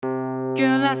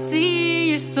Girl, I see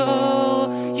your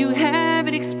soul, you have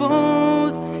it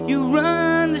exposed. You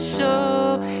run the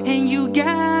show, and you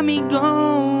got me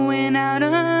going out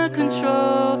of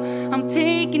control. I'm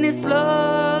taking it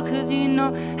slow, cause you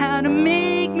know how to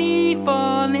make me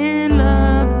fall in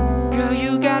love. Girl,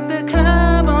 you got the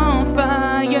club on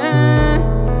fire.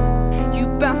 You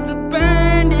bout to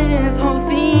burn this whole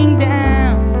thing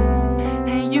down,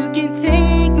 and you can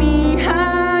take me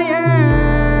higher,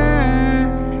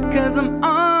 cause I'm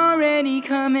already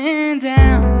coming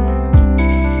down.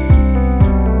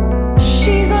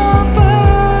 She's on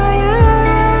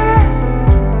fire.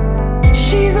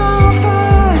 She's on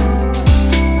fire.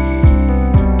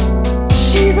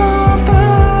 She's on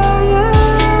fire.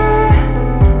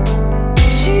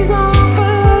 She's on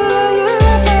fire.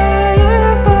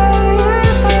 Fire, fire,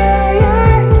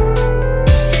 fire.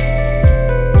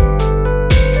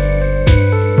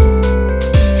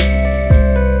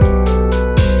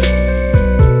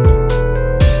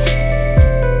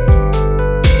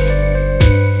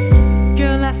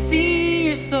 Girl, I see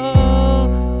your soul,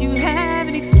 you have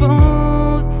it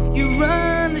exposed. You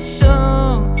run the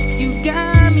show, you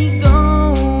got me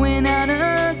going out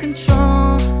of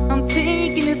control. I'm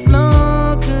taking it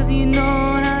slow, cause you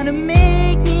know how to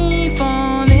make me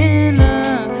fall in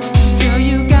love. Girl,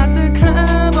 you got the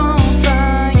club on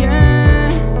fire.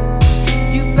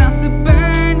 You bout to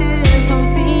burn this whole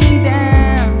thing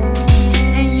down,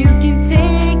 and you can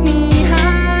take me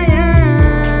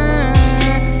higher,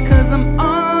 cause I'm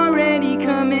already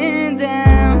coming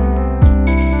down.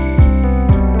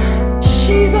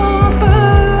 She's on fire.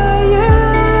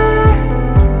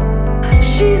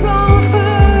 She's on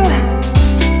fire.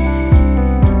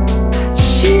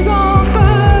 She's on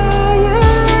fire.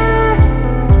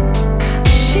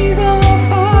 She's on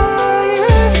fire.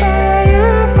 Fire,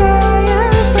 fire,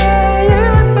 fire,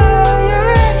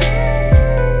 fire.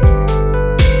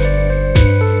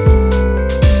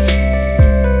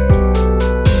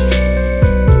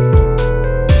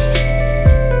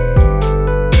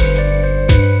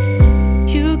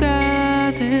 You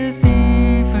got this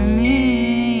thing for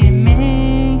me, it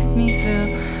makes me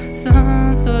feel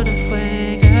some sort of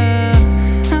way, girl.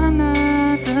 I'm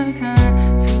not the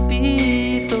kind to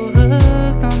be so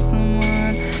hooked on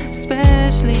someone,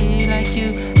 especially like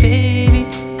you, baby.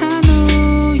 I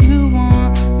know you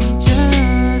want me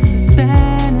just as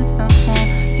bad as I want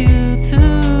you to.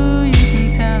 You can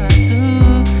tell I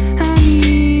do. I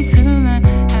need to learn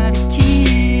how to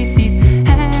keep these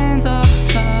hands off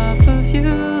of you.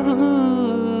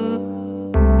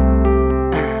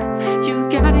 You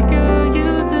got it, girl,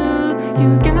 you do. You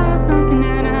got something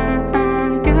that I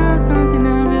got something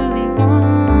I really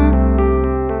want.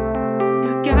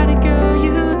 You got it, girl,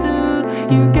 you do.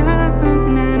 You got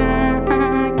something that I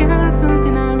got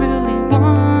something I really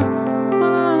want.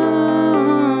 Oh,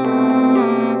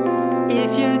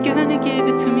 if you're gonna give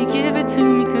it to me,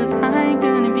 cause I ain't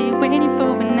gonna be waiting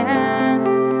for it now.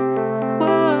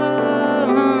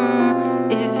 Whoa,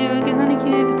 if you're gonna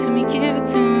give it to me,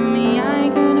 I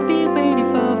ain't gonna be waiting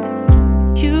for it.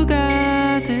 You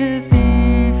got this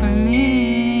thing for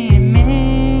me, it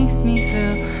makes me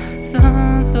feel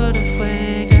some sort of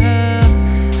way, girl.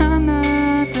 I'm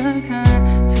not the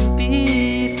kind to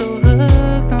be so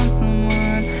hooked on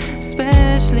someone,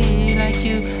 especially like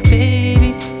you.